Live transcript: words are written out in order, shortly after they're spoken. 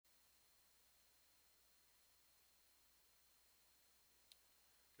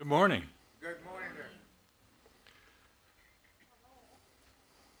Good morning. Good morning.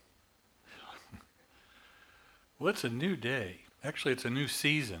 Well, it's a new day. Actually, it's a new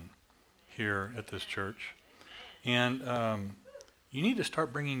season here at this church. And you need to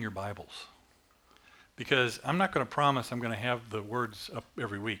start bringing your Bibles because I'm not going to promise I'm going to have the words up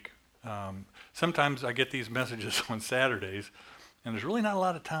every week. Sometimes I get these messages on Saturdays, and there's really not a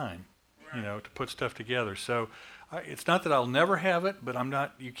lot of time, to put stuff together. So it's not that I'll never have it, but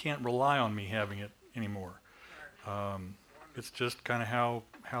you can't rely on me having it anymore. It's just kind of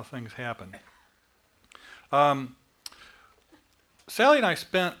how things happen. Sally and I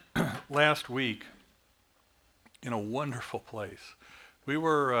spent last week in a wonderful place. We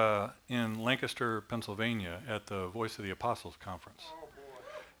were in Lancaster, Pennsylvania at the Voice of the Apostles conference.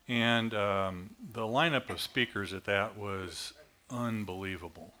 And the lineup of speakers at that was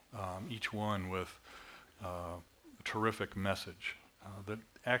unbelievable, each one with a terrific message that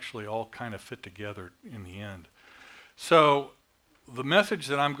actually all kind of fit together in the end. So the message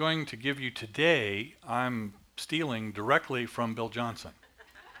that I'm going to give you today, I'm stealing directly from Bill Johnson.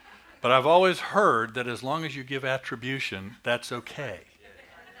 But I've always heard that as long as you give attribution, that's okay.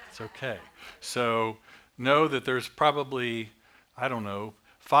 It's okay. So know that there's probably,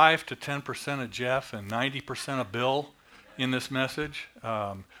 5 to 10% of Jeff and 90% of Bill in this message.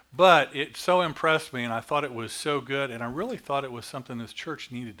 But it so impressed me, and I thought it was so good, and I really thought it was something this church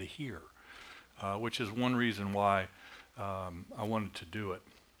needed to hear, which is one reason why I wanted to do it.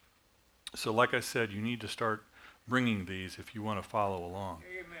 So like I said, you need to start bringing these if you want to follow along.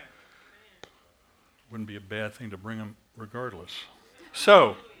 Amen. Wouldn't be a bad thing to bring them regardless.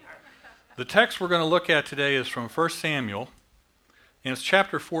 So, the text we're going to look at today is from 1 Samuel, and it's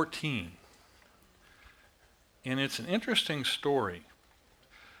chapter 14. And it's an interesting story.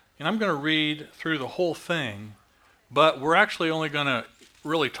 And I'm going to read through the whole thing, but we're actually only going to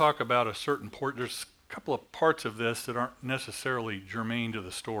really talk about a certain part. There's a couple of parts of this that aren't necessarily germane to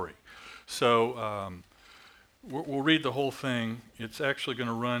the story. So we'll read the whole thing. It's actually going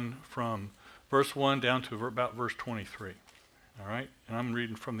to run from verse 1 down to about verse 23. All right? And I'm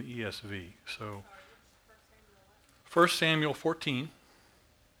reading from the ESV. So 1 Samuel 14,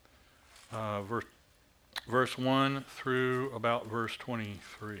 verse 1 through about verse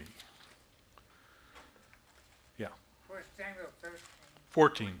 23. Yeah. 1 Samuel 13.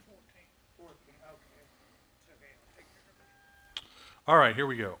 14. 14, okay. All right, here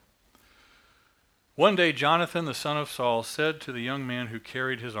we go. One day Jonathan, the son of Saul, said to the young man who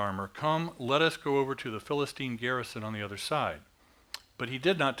carried his armor, "Come, let us go over to the Philistine garrison on the other side." But he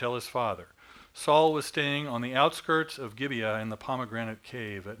did not tell his father. Saul was staying on the outskirts of Gibeah in the pomegranate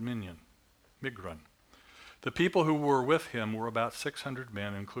cave at Migron. The people who were with him were about 600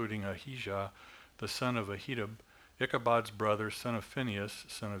 men, including Ahijah, the son of Ahitub, Ichabod's brother, son of Phinehas,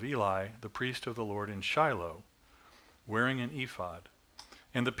 son of Eli, the priest of the Lord in Shiloh, wearing an ephod.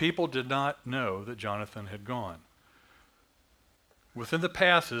 And the people did not know that Jonathan had gone. Within the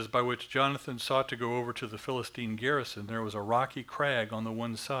passes by which Jonathan sought to go over to the Philistine garrison, there was a rocky crag on the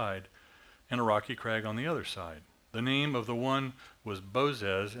one side and a rocky crag on the other side. The name of the one was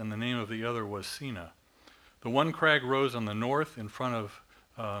Bozez, and the name of the other was Sina. The one crag rose on the north in front of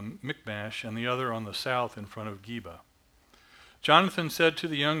Michmash, and the other on the south in front of Geba. Jonathan said to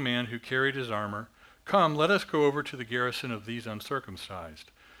the young man who carried his armor, "Come, let us go over to the garrison of these uncircumcised.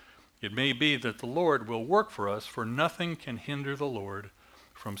 It may be that the Lord will work for us, for nothing can hinder the Lord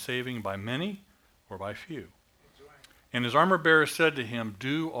from saving by many or by few." And his armor-bearer said to him,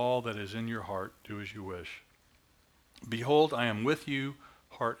 "Do all that is in your heart, do as you wish. Behold, I am with you,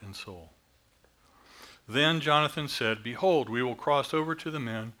 heart and soul." Then Jonathan said, "Behold, we will cross over to the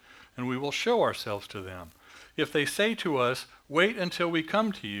men, and we will show ourselves to them. If they say to us, 'Wait until we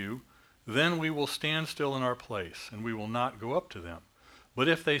come to you,' then we will stand still in our place, and we will not go up to them. But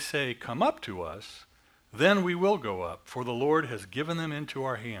if they say, 'Come up to us,' then we will go up, for the Lord has given them into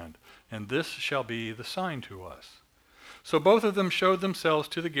our hand, and this shall be the sign to us." So both of them showed themselves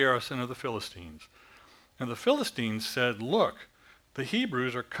to the garrison of the Philistines. And the Philistines said, "Look, the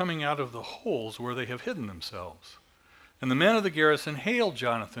Hebrews are coming out of the holes where they have hidden themselves." And the men of the garrison hailed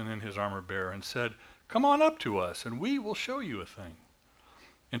Jonathan and his armor-bearer and said, "Come on up to us, and we will show you a thing."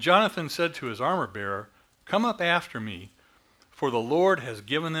 And Jonathan said to his armor-bearer, "Come up after me, for the Lord has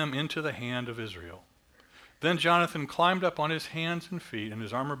given them into the hand of Israel." Then Jonathan climbed up on his hands and feet, and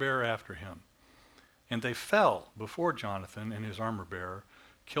his armor-bearer after him. And they fell before Jonathan, and his armor-bearer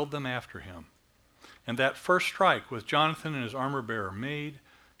killed them after him. And that first strike with Jonathan and his armor-bearer made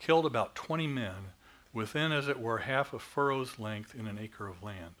killed about 20 men, within as it were half a furrow's length in an acre of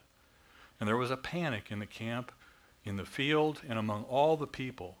land. And there was a panic in the camp, in the field and among all the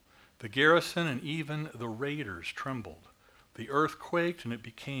people. The garrison and even the raiders trembled. The earth quaked, and it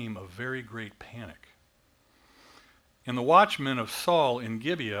became a very great panic. And the watchmen of Saul in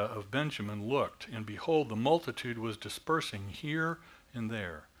Gibeah of Benjamin looked, and behold, the multitude was dispersing here and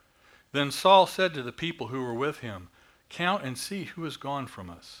there. Then Saul said to the people who were with him, "Count and see who is gone from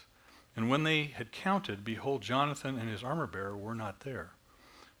us." And when they had counted, behold, Jonathan and his armor-bearer were not there.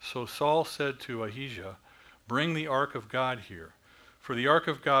 So Saul said to Ahijah, "Bring the ark of God here." For the ark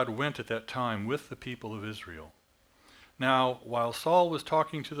of God went at that time with the people of Israel. Now, while Saul was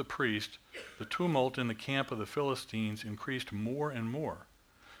talking to the priest, the tumult in the camp of the Philistines increased more and more.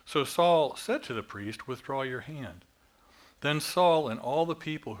 So Saul said to the priest, "Withdraw your hand." Then Saul and all the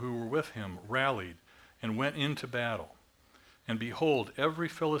people who were with him rallied and went into battle. And behold, every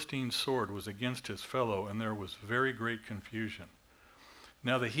Philistine sword was against his fellow, and there was very great confusion.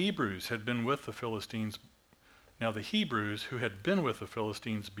 Now the Hebrews who had been with the Philistines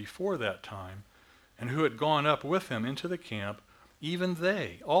before that time, and who had gone up with them into the camp, even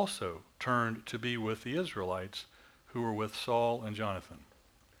they also turned to be with the Israelites who were with Saul and Jonathan.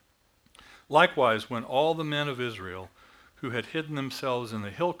 Likewise, when all the men of Israel who had hidden themselves in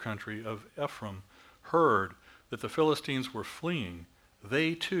the hill country of Ephraim heard that the Philistines were fleeing,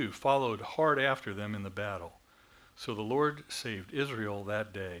 they too followed hard after them in the battle. So the Lord saved Israel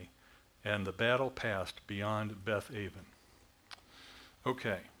that day, and the battle passed beyond Beth-aven.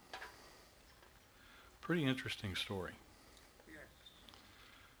 Okay. Pretty interesting story. Yes.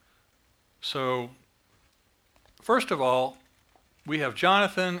 So, first of all, we have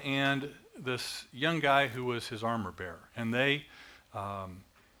Jonathan and this young guy who was his armor bearer, and they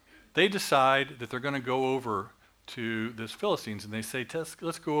decide that they're going to go over to this Philistines, and they say,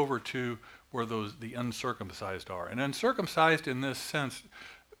 let's go over to where the uncircumcised are. And uncircumcised in this sense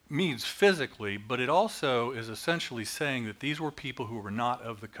means physically, but it also is essentially saying that these were people who were not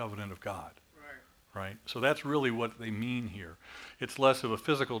of the covenant of God. Right? So that's really what they mean here. It's less of a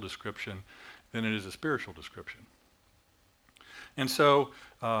physical description than it is a spiritual description. And so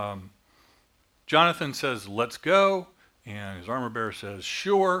Jonathan says, "Let's go," and his armor bearer says,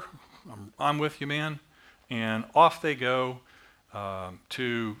 "Sure, I'm with you, man." And off they go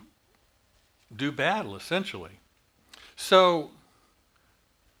to do battle, essentially. So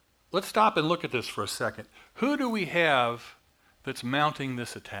let's stop and look at this for a second. Who do we have that's mounting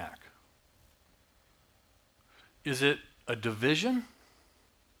this attack? Is it a division?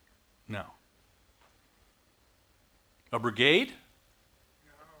 No. A brigade?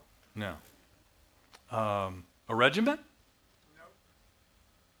 No. No. A regiment? Nope.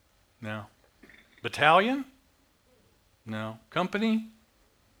 No. Battalion? No. Company?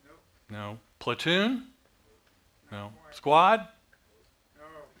 Nope. No. Platoon? No. quite. Squad? No.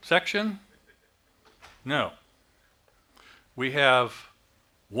 Section? No. We have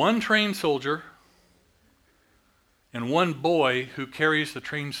one trained soldier and one boy who carries the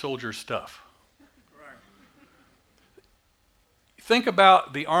trained soldier's stuff. Right. Think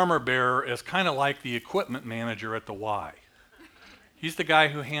about the armor bearer as kind of like the equipment manager at the Y. He's the guy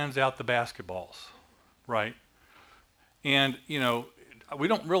who hands out the basketballs, right? And, we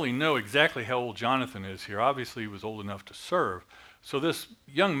don't really know exactly how old Jonathan is here. Obviously, he was old enough to serve. So this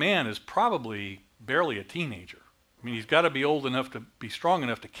young man is probably barely a teenager. I mean, he's got to be old enough to be strong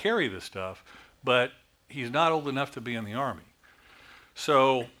enough to carry this stuff, but he's not old enough to be in the army.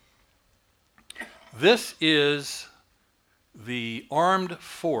 So this is the armed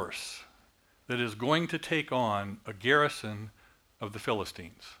force that is going to take on a garrison of the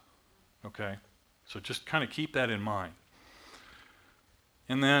Philistines. Okay? So just kind of keep that in mind.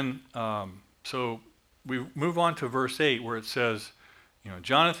 And then, so we move on to verse 8 where it says,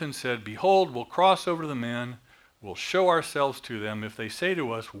 Jonathan said, "Behold, we'll cross over to the men. We'll show ourselves to them. If they say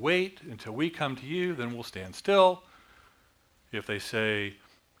to us, 'Wait until we come to you,' then we'll stand still. If they say,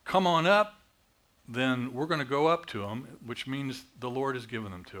 'Come on up,' then we're going to go up to them," which means the Lord has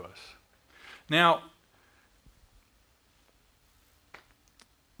given them to us. Now,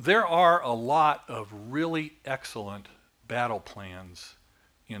 there are a lot of really excellent battle plans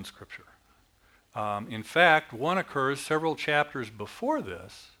in Scripture. In fact, one occurs several chapters before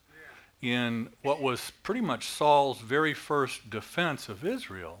this, in what was pretty much Saul's very first defense of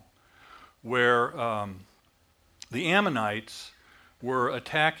Israel, where the Ammonites were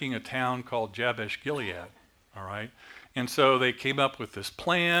attacking a town called Jabesh Gilead, all right? And so they came up with this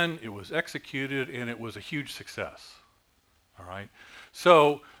plan, it was executed, and it was a huge success, all right?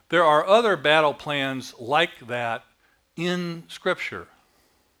 So there are other battle plans like that in Scripture.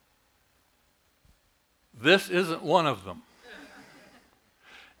 This isn't one of them.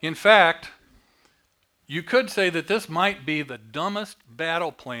 In fact, You could say that this might be the dumbest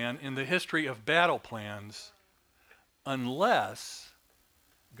battle plan in the history of battle plans, unless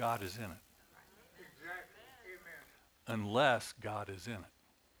God is in it. Exactly. Amen. Unless God is in it.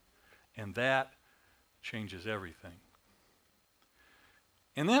 And that changes everything.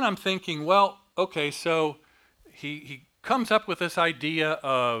 And then I'm thinking, well, okay, so he comes up with this idea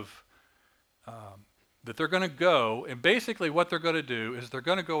of that they're going to go, and basically what they're going to do is they're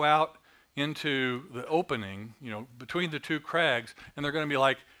going to go out into the opening, between the two crags, and they're going to be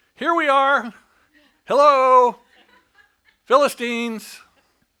like, here we are, hello, Philistines.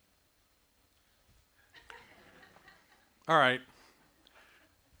 All right.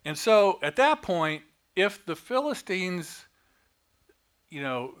 And so at that point, if the Philistines,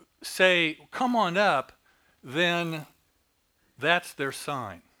 say, come on up, then that's their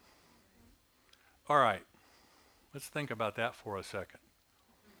sign. All right. Let's think about that for a second.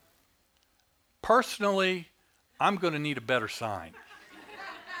 Personally, I'm going to need a better sign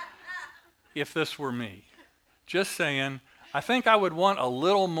if this were me. Just saying, I think I would want a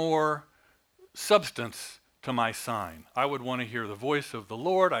little more substance to my sign. I would want to hear the voice of the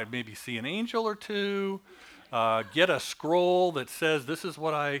Lord. I'd maybe see an angel or two, get a scroll that says, this is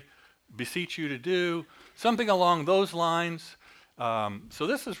what I beseech you to do, something along those lines. So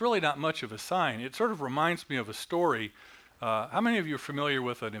this is really not much of a sign. It sort of reminds me of a story. How many of you are familiar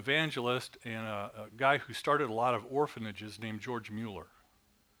with an evangelist and a guy who started a lot of orphanages named George Mueller?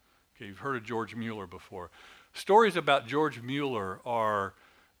 Okay, you've heard of George Mueller before. Stories about George Mueller are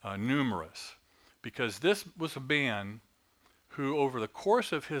numerous, because this was a man who over the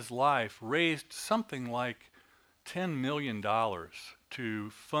course of his life raised something like $10 million to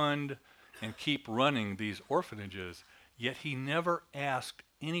fund and keep running these orphanages, yet he never asked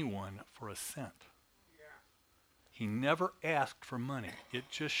anyone for a cent. He never asked for money. It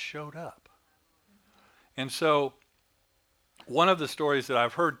just showed up. And so one of the stories that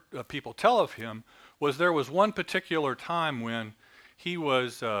I've heard people tell of him was there was one particular time when he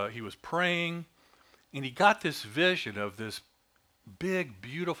was praying, and he got this vision of this big,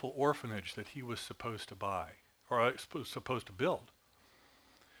 beautiful orphanage that he was supposed to buy, or supposed to build.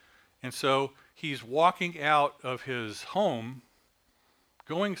 And so he's walking out of his home,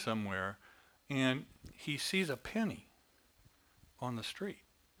 going somewhere, and he sees a penny on the street.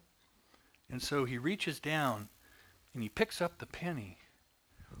 And so he reaches down and he picks up the penny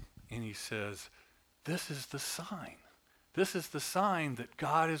and he says, this is the sign. This is the sign that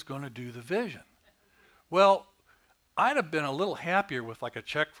God is going to do the vision. Well, I'd have been a little happier with like a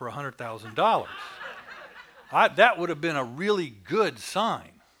check for $100,000. That would have been a really good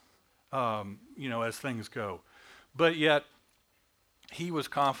sign, as things go. But yet, he was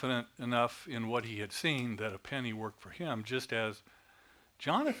confident enough in what he had seen that a penny worked for him, just as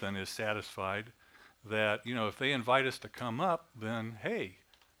Jonathan is satisfied that, if they invite us to come up, then, hey,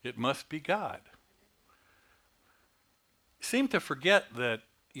 it must be God. Seem to forget that,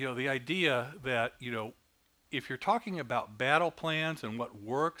 the idea that, if you're talking about battle plans and what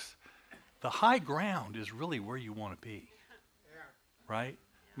works, the high ground is really where you want to be, right?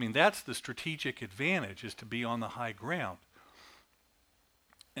 I mean, that's the strategic advantage, is to be on the high ground.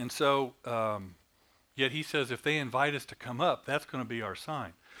 And so, yet he says, if they invite us to come up, that's going to be our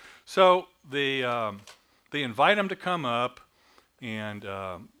sign. So they invite him to come up, and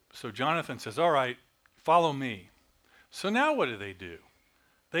so Jonathan says, all right, follow me. So now what do?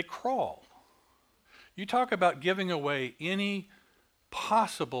 They crawl. You talk about giving away any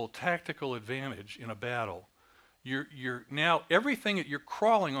possible tactical advantage in a battle. You're now, everything that you're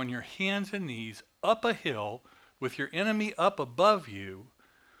crawling on your hands and knees up a hill with your enemy up above you,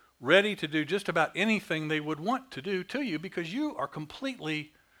 ready to do just about anything they would want to do to you, because you are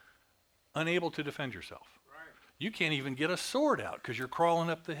completely unable to defend yourself. Right. You can't even get a sword out because you're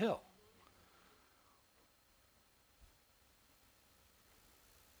crawling up the hill.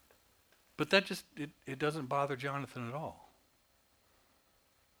 But that just, it doesn't bother Jonathan at all.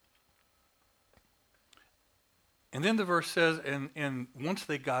 And then the verse says, and once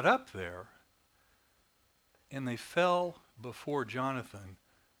they got up there, and they fell before Jonathan,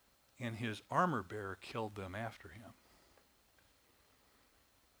 and his armor bearer killed them after him.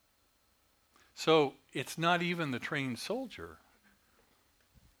 So it's not even the trained soldier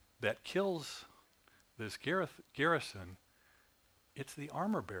that kills this garrison. It's the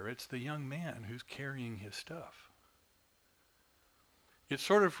armor bearer. It's the young man who's carrying his stuff. It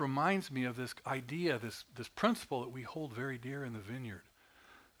sort of reminds me of this idea, this principle that we hold very dear in the vineyard,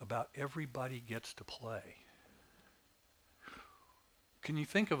 about everybody gets to play. Can you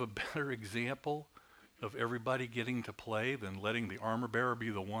think of a better example of everybody getting to play than letting the armor bearer be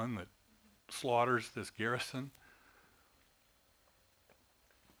the one that slaughters this garrison.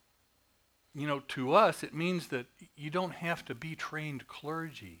 You know, to us, it means that you don't have to be trained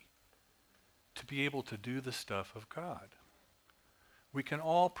clergy to be able to do the stuff of God. We can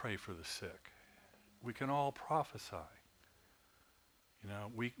all pray for the sick. We can all prophesy. You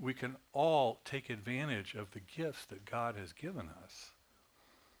know, we can all take advantage of the gifts that God has given us,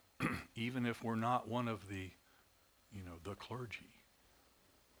 even if we're not one of the, you know, the clergy.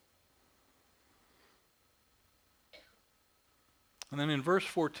 And then in verse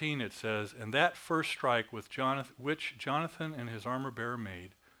 14 it says, "And that first strike with which Jonathan and his armor bearer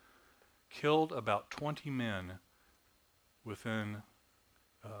made, killed about 20 men within,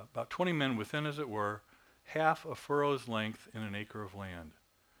 as it were, half a furrow's length in an acre of land.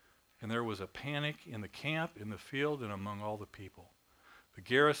 And there was a panic in the camp, in the field, and among all the people. The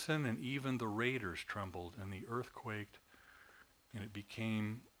garrison and even the raiders trembled, and the earth quaked, and it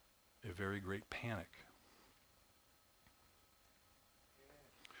became a very great panic."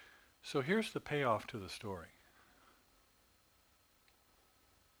 So here's the payoff to the story.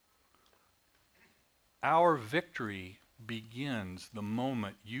 Our victory begins the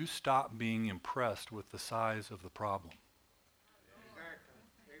moment you stop being impressed with the size of the problem. Exactly.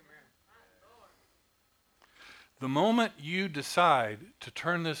 Amen. The moment you decide to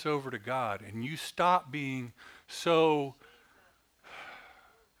turn this over to God and you stop being so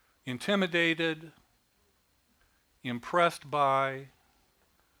intimidated, impressed by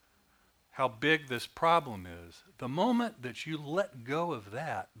how big this problem is, the moment that you let go of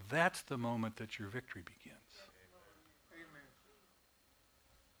that, that's the moment that your victory begins. Amen.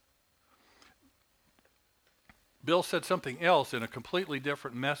 Bill said something else in a completely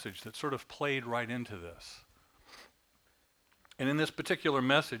different message that sort of played right into this. And in this particular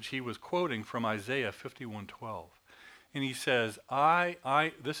message, he was quoting from Isaiah 51:12. And he says,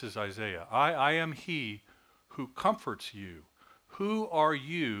 this is Isaiah, I am he who comforts you. Who are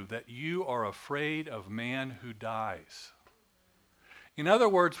you that you are afraid of man who dies? In other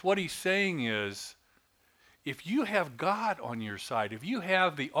words, what he's saying is, if you have God on your side, if you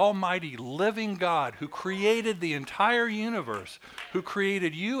have the almighty living God who created the entire universe, who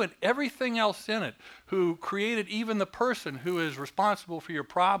created you and everything else in it, who created even the person who is responsible for your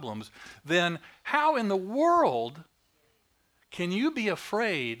problems, then how in the world can you be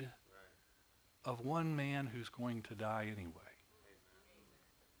afraid of one man who's going to die anyway?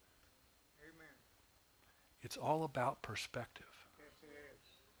 Amen. It's all about perspective. Yes, it is.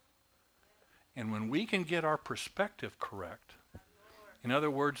 And when we can get our perspective correct, in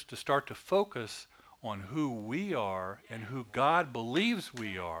other words, to start to focus on who we are and who God believes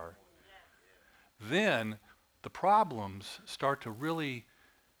we are, then the problems start to really,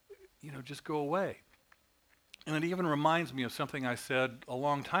 just go away. And it even reminds me of something I said a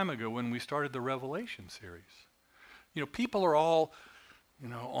long time ago when we started the Revelation series. People are all,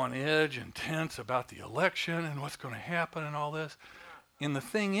 on edge and tense about the election and what's going to happen and all this. And the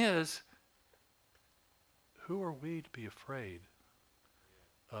thing is, who are we to be afraid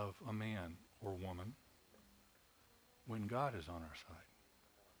of a man or woman when God is on our side?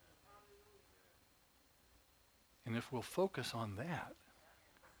 And if we'll focus on that,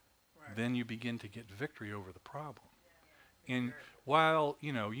 Right. then you begin to get victory over the problem. And while,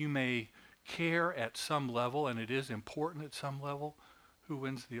 you may care at some level, and it is important at some level, who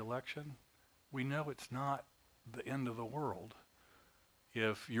wins the election, we know it's not the end of the world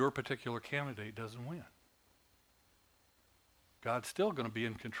if your particular candidate doesn't win. God's still going to be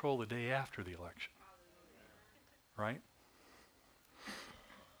in control the day after the election. Right?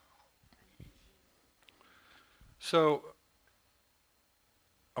 So,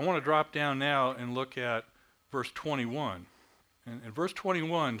 I want to drop down now and look at verse 21. And verse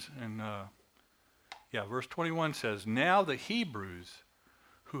 21, verse 21 says, "Now the Hebrews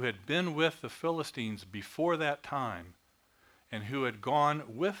who had been with the Philistines before that time, and who had gone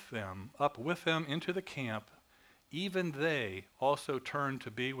up with them into the camp, even they also turned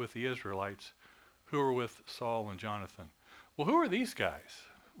to be with the Israelites who were with Saul and Jonathan." Well, who are these guys?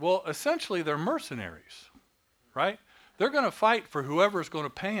 Well, essentially they're mercenaries, right? They're going to fight for whoever's going to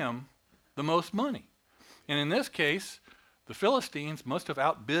pay them the most money. And in this case, the Philistines must have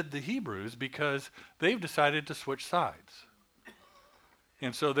outbid the Hebrews because they've decided to switch sides.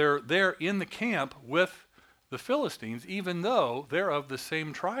 And so they're in the camp with the Philistines, even though they're of the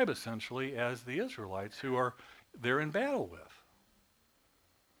same tribe essentially as the Israelites who they're in battle with.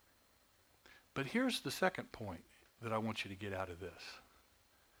 But here's the second point that I want you to get out of this.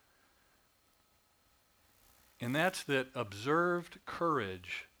 And that's that observed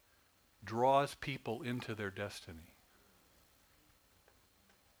courage draws people into their destiny.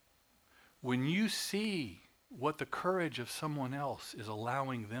 when you see what the courage of someone else is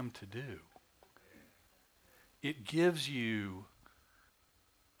allowing them to do, it gives you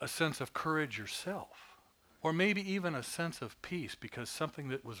a sense of courage yourself, or maybe even a sense of peace, because something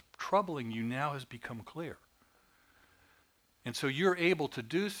that was troubling you now has become clear. And so you're able to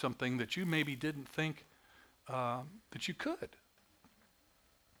do something that you maybe didn't think that you could.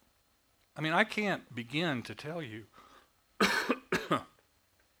 I mean, I can't begin to tell you.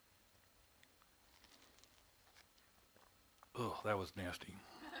 Oh, that was nasty.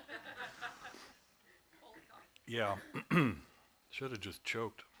 Yeah, should have just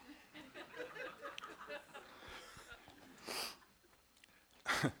choked.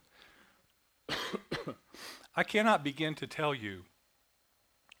 I cannot begin to tell you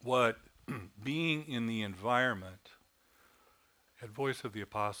what being in the environment at Voice of the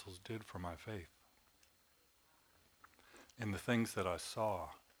Apostles did for my faith. And the things that I saw,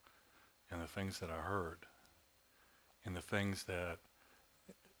 and the things that I heard, and the things that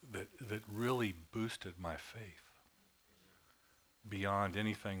really boosted my faith beyond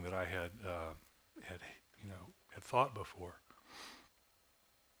anything that I had thought before.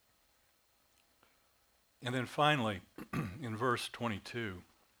 And then finally, in verse 22,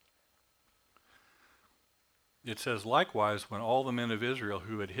 it says, "Likewise, when all the men of Israel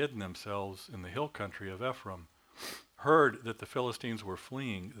who had hidden themselves in the hill country of Ephraim heard that the Philistines were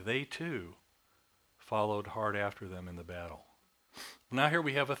fleeing, they too followed hard after them in the battle." Now here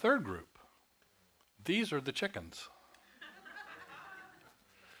we have a third group. These are the chickens.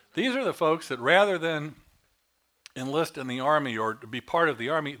 These are the folks that rather than enlist in the army or to be part of the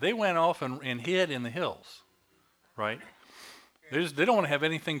army, they went off and hid in the hills, right? They don't want to have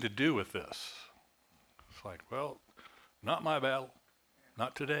anything to do with this. It's like, well, not my battle,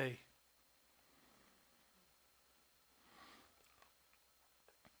 not today.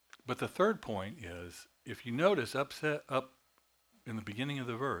 But the third point is, if you notice up in the beginning of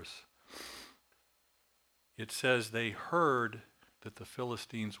the verse, it says they heard that the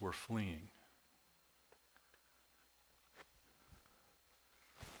Philistines were fleeing.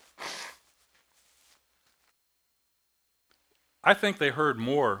 I think they heard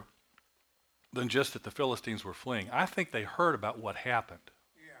more than just that the Philistines were fleeing. I think they heard about what happened.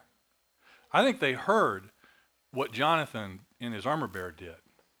 Yeah. I think they heard what Jonathan and his armor bearer did.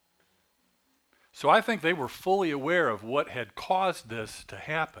 So I think they were fully aware of what had caused this to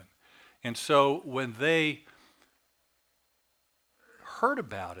happen. And so when they heard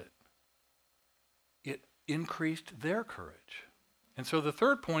about it, it increased their courage. And so the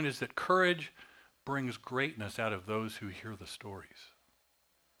third point is that courage brings greatness out of those who hear the stories.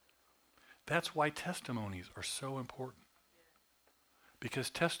 That's why testimonies are so important.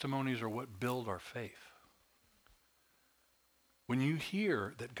 Because testimonies are what build our faith. When you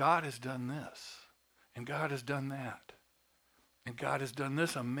hear that God has done this, and God has done that, and God has done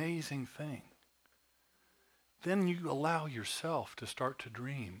this amazing thing, then you allow yourself to start to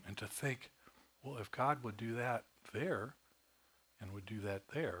dream and to think, well, if God would do that there and would do that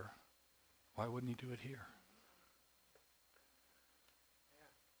there, why wouldn't he do it here?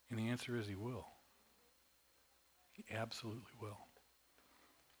 And the answer is he will. He absolutely will.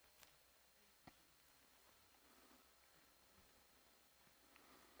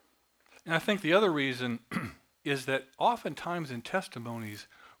 And I think the other reason is that oftentimes in testimonies,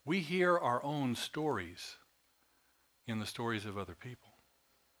 we hear our own stories in the stories of other people.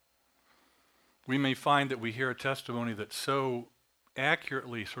 We may find that we hear a testimony that so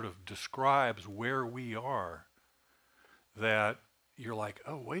accurately sort of describes where we are that you're like,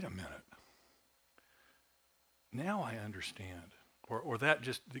 oh, wait a minute. Now I understand. Or that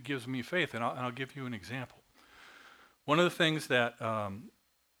just that gives me faith. And I'll give you an example. One of the things that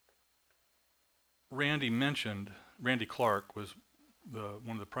Randy Clark was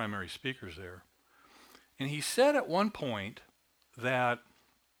one of the primary speakers there. And he said at one point that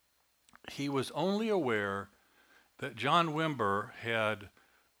he was only aware that John Wimber had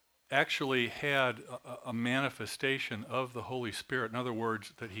actually had a manifestation of the Holy Spirit. In other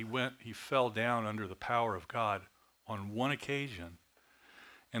words, that he fell down under the power of God on one occasion.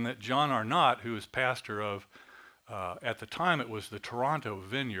 And that John Arnott, who was pastor of, at the time it was the Toronto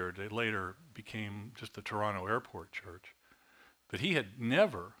Vineyard, it later became just the Toronto Airport Church, that he had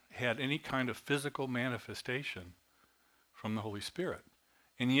never had any kind of physical manifestation from the Holy Spirit.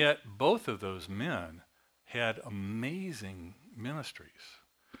 And yet both of those men had amazing ministries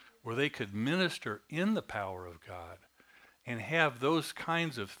where they could minister in the power of God and have those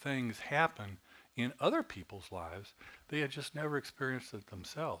kinds of things happen in other people's lives. They had just never experienced it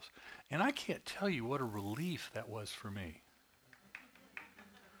themselves. And I can't tell you what a relief that was for me.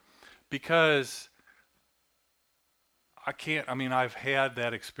 because I've had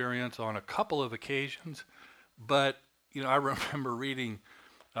that experience on a couple of occasions, but, I remember reading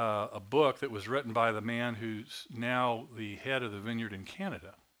a book that was written by the man who's now the head of the vineyard in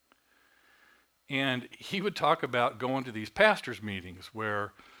Canada. And he would talk about going to these pastors' meetings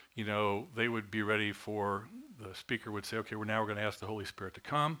where, they would be ready for, the speaker would say, okay, we're going to ask the Holy Spirit to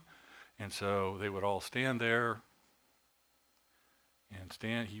come. And so they would all stand there and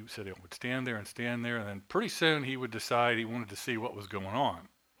stand. He said it would stand there. And then pretty soon he would decide he wanted to see what was going on,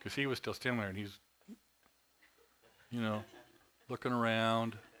 because he was still standing there and he's, looking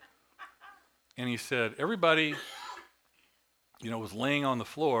around. And he said, everybody, was laying on the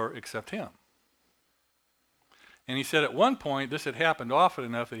floor except him. And he said at one point, this had happened often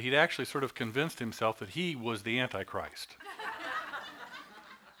enough that he'd actually sort of convinced himself that he was the Antichrist.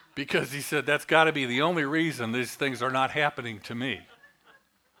 Because he said, that's got to be the only reason these things are not happening to me.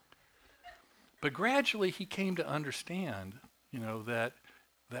 But gradually he came to understand, that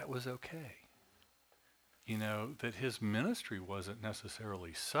was okay. That his ministry wasn't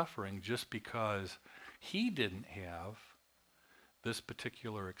necessarily suffering just because he didn't have this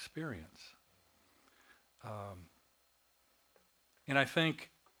particular experience. And I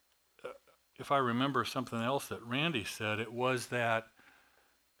think, if I remember something else that Randy said, it was that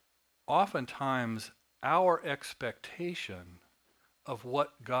oftentimes our expectation of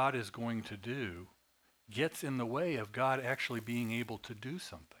what God is going to do gets in the way of God actually being able to do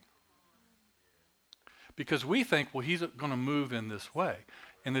something. Because we think, well, he's going to move in this way.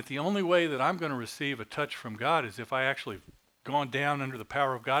 And that the only way that I'm going to receive a touch from God is if I actually gone down under the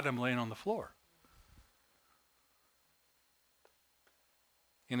power of God and I'm laying on the floor.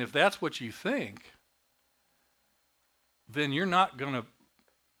 And if that's what you think, then you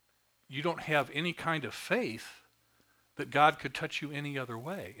don't have any kind of faith that God could touch you any other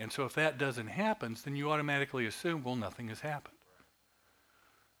way. And so if that doesn't happen, then you automatically assume, well, nothing has happened.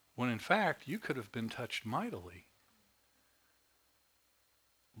 When in fact, you could have been touched mightily.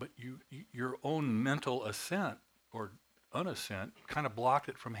 But your own mental assent or unassent kind of blocked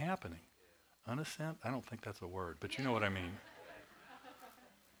it from happening. Unassent? I don't think that's a word, but you know what I mean.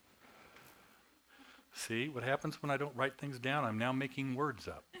 See what happens when I don't write things down? I'm now making words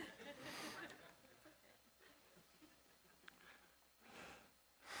up.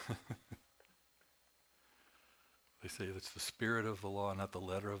 They say it's the spirit of the law, not the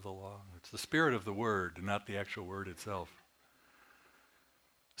letter of the law. It's the spirit of the word, not the actual word itself.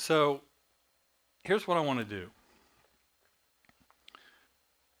 So, here's what I want to do.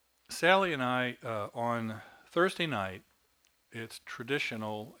 Sally and I, on Thursday night, it's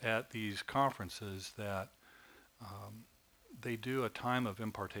traditional at these conferences that they do a time of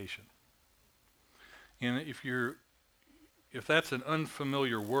impartation. And if that's an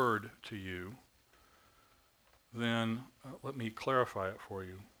unfamiliar word to you, then let me clarify it for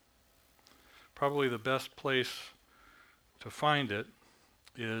you. Probably the best place to find it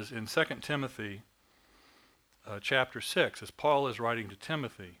is in 2 Timothy chapter 6, as Paul is writing to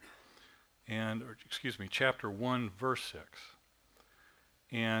Timothy, chapter 1, verse 6.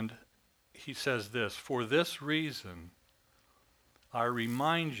 And he says this, "For this reason I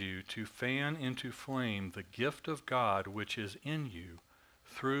remind you to fan into flame the gift of God which is in you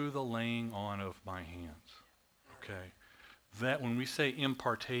through the laying on of my hands." Okay? That when we say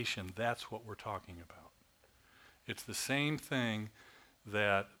impartation, that's what we're talking about. It's the same thing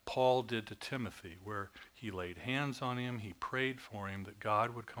that Paul did to Timothy, where he laid hands on him, he prayed for him that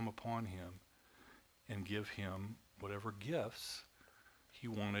God would come upon him and give him whatever gifts he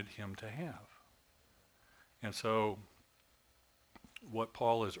wanted him to have. And so what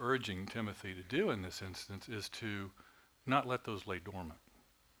Paul is urging Timothy to do in this instance is to not let those lay dormant.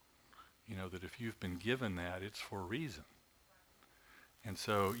 That if you've been given that, it's for a reason. And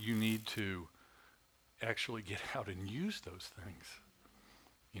so you need to actually get out and use those things.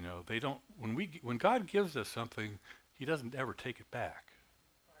 When God gives us something, he doesn't ever take it back.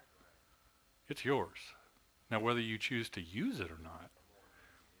 It's yours. Now, whether you choose to use it or not,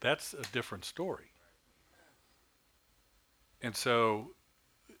 that's a different story. And so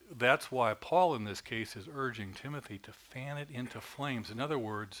that's why Paul in this case is urging Timothy to fan it into flames. In other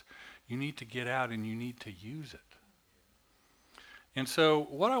words, you need to get out and you need to use it. And so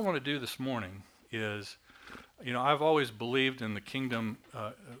what I want to do this morning is, I've always believed in the kingdom.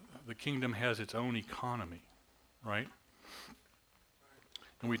 The kingdom has its own economy, right?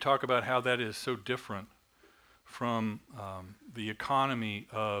 And we talk about how that is so different from the economy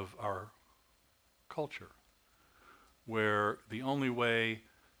of our culture, where the only way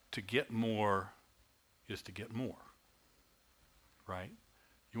to get more is to get more, right?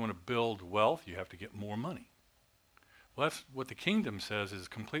 You want to build wealth, you have to get more money. Well, that's what the kingdom says is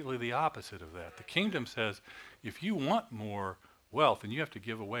completely the opposite of that. The kingdom says if you want more wealth, then you have to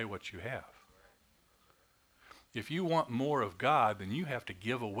give away what you have. If you want more of God, then you have to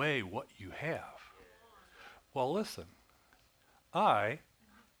give away what you have. Well, listen, I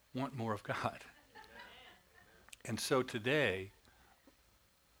want more of God. And so today,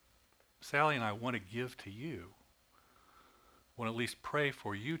 Sally and I want to give to you, want to at least pray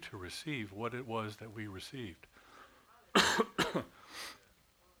for you to receive what it was that we received.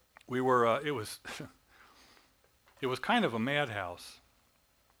 It was it was kind of a madhouse.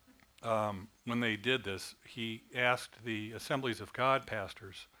 When they did this, he asked the Assemblies of God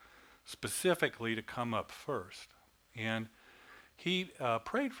pastors specifically to come up first. And he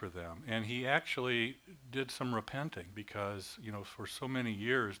prayed for them, and he actually did some repenting because, for so many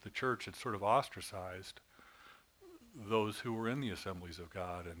years the church had sort of ostracized those who were in the Assemblies of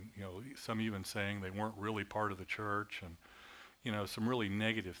God, and some even saying they weren't really part of the church, and some really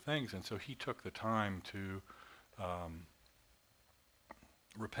negative things. And so he took the time to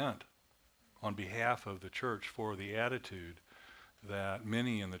repent on behalf of the church for the attitude that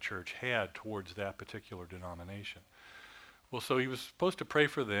many in the church had towards that particular denomination. Well, so he was supposed to pray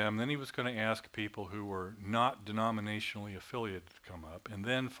for them, then he was going to ask people who were not denominationally affiliated to come up, and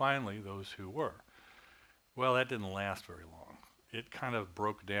then finally those who were. Well, that didn't last very long. It kind of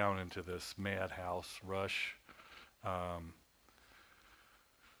broke down into this madhouse rush. I'm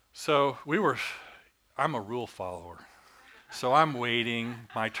a rule follower. So I'm waiting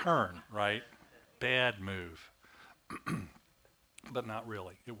my turn, right? Bad move. But not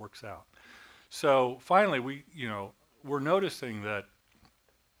really. It works out. So finally we're noticing that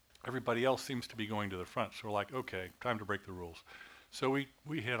everybody else seems to be going to the front. So we're like, okay, time to break the rules. So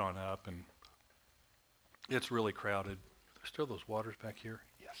we head on up, and it's really crowded. There's still those waters back here?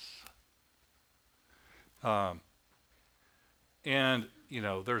 Yes. And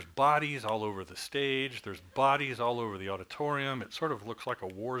there's bodies all over the stage. There's bodies all over the auditorium. It sort of looks like a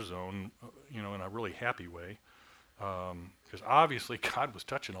war zone, in a really happy way. Because obviously God was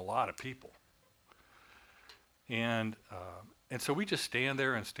touching a lot of people. And so we just stand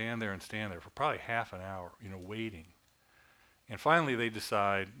there for probably half an hour, waiting. And finally they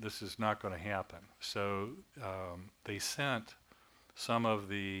decide this is not going to happen. So they sent some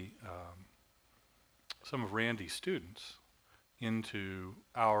of Randy's students into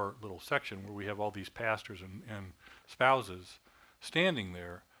our little section where we have all these pastors and spouses standing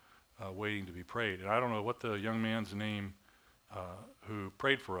there waiting to be prayed. And I don't know what the young man's name who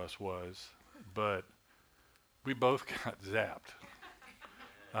prayed for us was, but we both got zapped.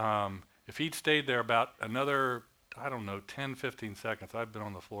 If he'd stayed there about another, 10, 15 seconds, I'd been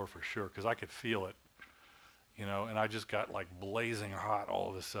on the floor for sure, because I could feel it, and I just got like blazing hot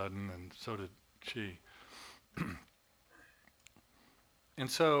all of a sudden, and so did she. And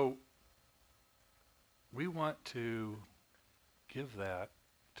so we want to give that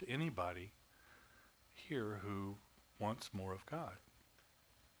to anybody here who wants more of God.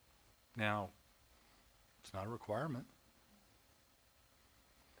 Now, it's not a requirement.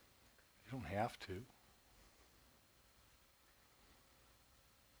 You don't have to.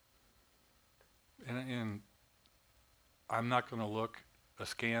 And I'm not going to look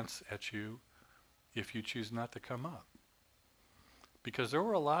askance at you if you choose not to come up. Because there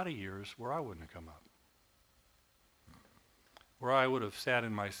were a lot of years where I wouldn't have come up. Where I would have sat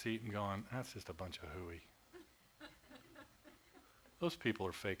in my seat and gone, that's just a bunch of hooey. Those people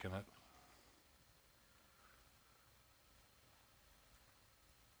are faking it.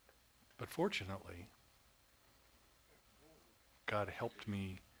 But fortunately, God helped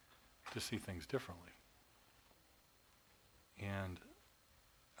me to see things differently. And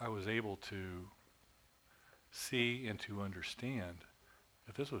I was able to see and to understand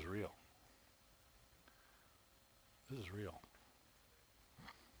that this was real. This is real.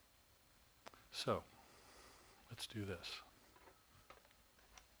 So, let's do this.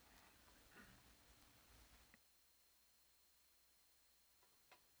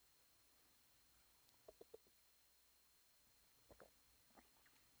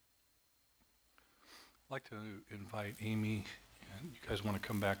 I'd like to invite Amy, and you guys want to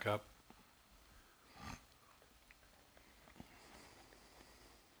come back up.